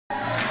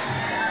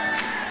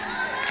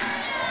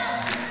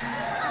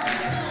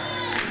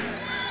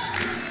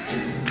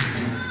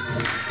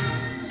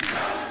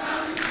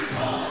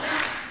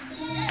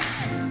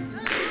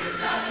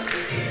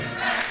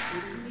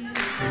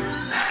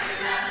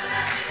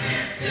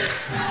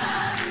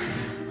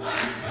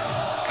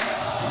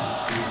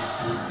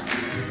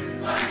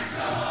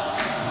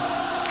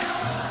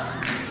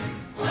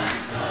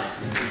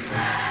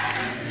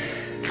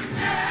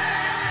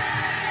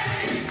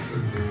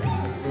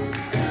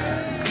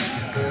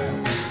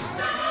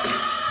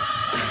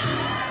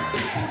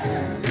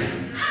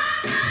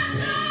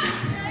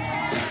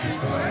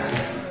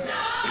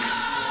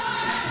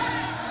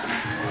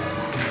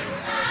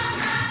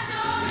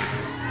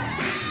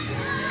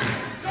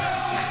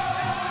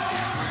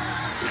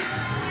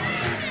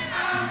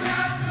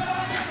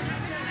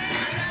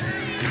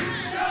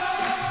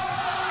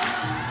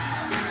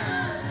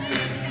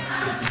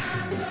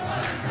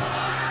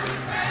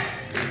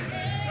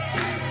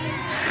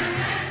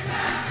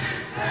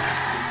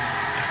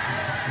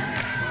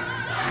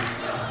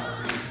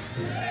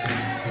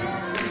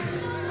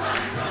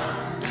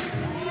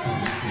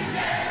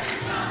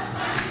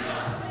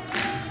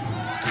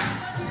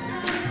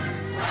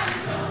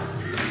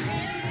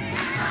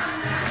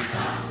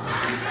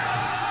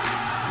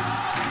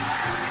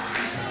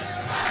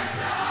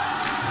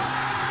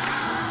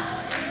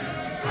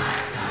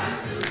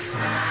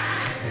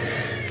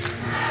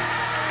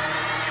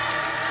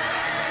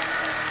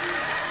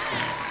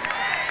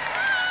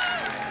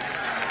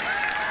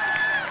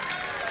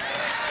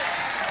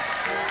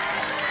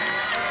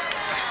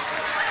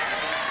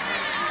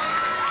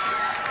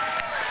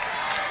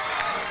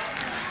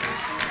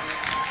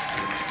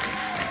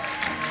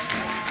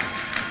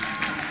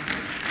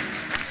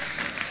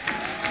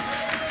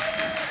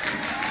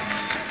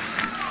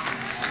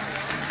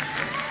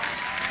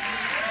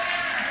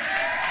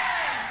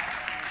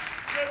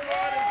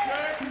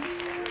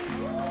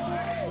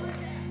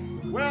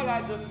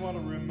I just want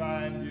to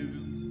remind you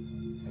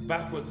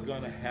about what's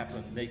going to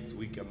happen next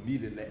week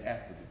immediately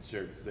after the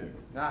church service.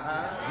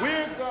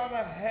 We're going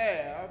to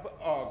have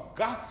a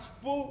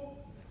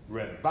gospel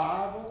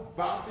revival,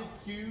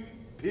 barbecue,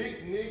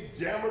 picnic,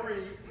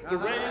 jamboree to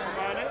raise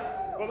money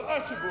for the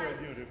Usher Board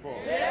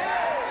uniform.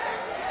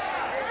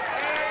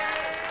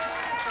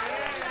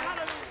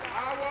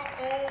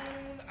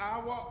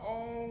 Our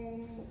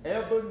own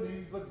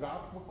Ebenezer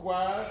Gospel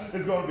Choir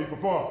is going to be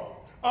performed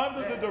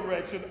under the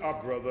direction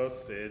of Brother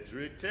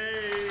Cedric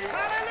Tate.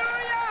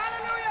 Hallelujah,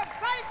 hallelujah,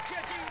 thank you,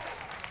 Jesus.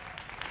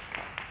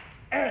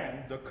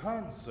 And the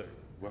concert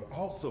will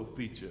also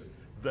feature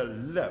the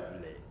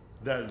lovely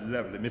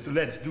Miss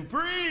Lettice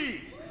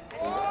Dupree.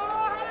 Oh,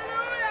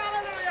 hallelujah,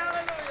 hallelujah,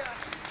 hallelujah.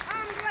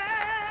 I'm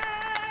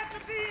glad to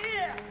be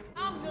here.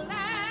 I'm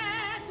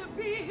glad to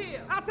be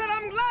here. I said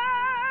I'm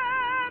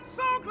glad,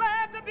 so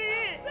glad to be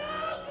here. So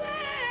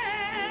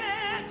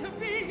glad to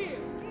be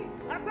here.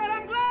 I said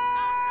I'm glad.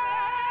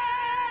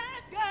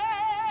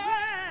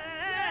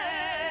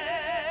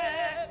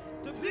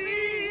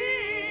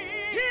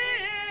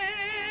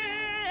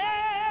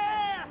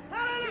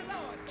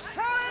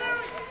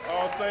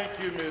 Thank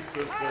you, Miss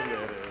Sister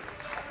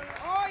Lettice.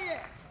 Oh,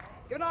 yeah.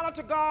 Giving honor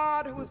to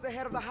God, who is the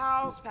head of the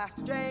house,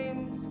 Pastor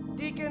James,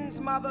 deacons,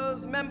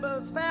 mothers,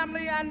 members,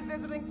 family, and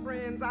visiting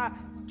friends. I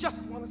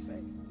just want to say,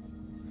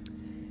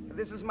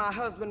 this is my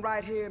husband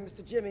right here,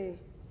 Mr. Jimmy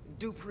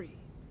Dupree,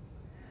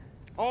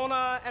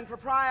 owner and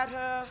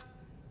proprietor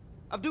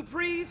of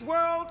Dupree's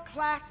World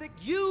Classic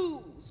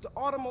Used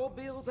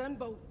Automobiles and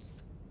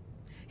Boats.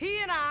 He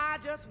and I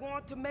just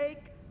want to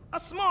make a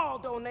small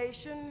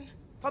donation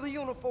for the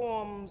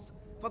uniforms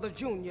for the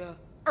Junior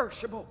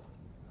Usher Board.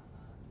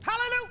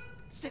 Hallelujah!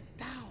 Sit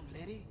down,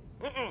 Letty.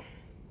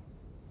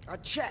 A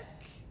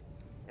check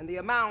in the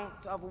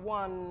amount of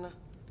 $1,000.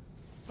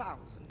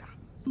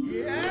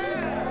 Yeah!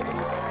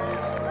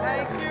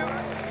 Thank you.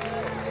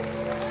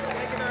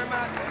 Thank you very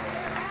much.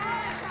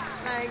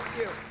 Thank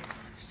you.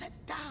 Sit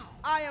down.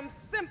 I am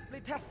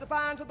simply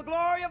testifying to the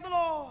glory of the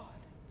Lord.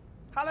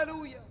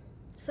 Hallelujah.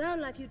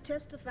 Sound like you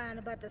testifying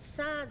about the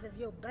size of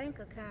your bank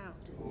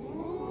account.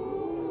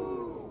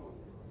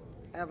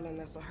 Evelyn,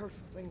 that's a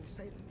hurtful thing to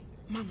say to me.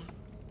 Mama,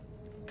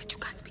 could you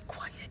guys be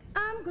quiet?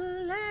 I'm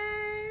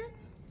glad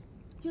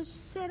you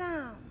sit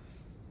down.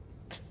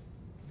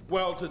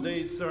 Well,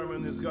 today's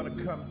sermon is going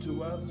to come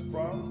to us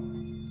from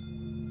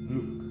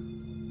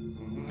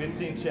Luke,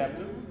 15th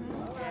chapter,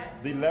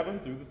 the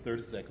 11th through the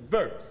 32nd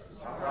verse.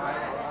 All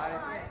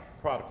right.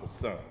 Prodigal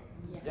son.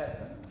 Yes,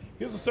 sir.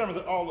 Here's a sermon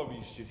that all of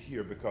you should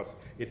hear because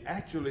it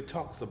actually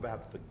talks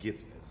about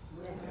forgiveness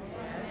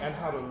and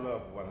how to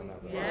love one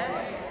another.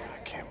 I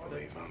can't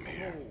believe I'm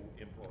here. So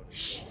important.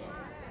 Shh.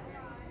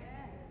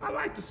 I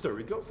like the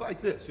story. It goes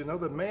like this. You know,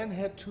 the man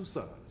had two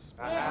sons.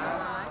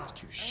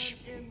 Did you shh?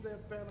 And in their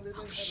family, they had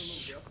a little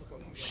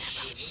difficulty.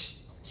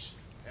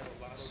 And a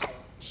lot of stuff.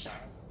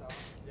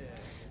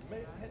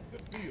 Man had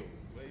good deals.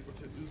 Were able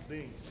to do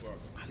things for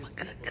his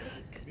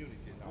community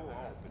and go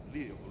off and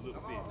live a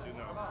little bit, you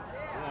know. I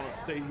want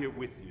to stay here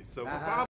with you. So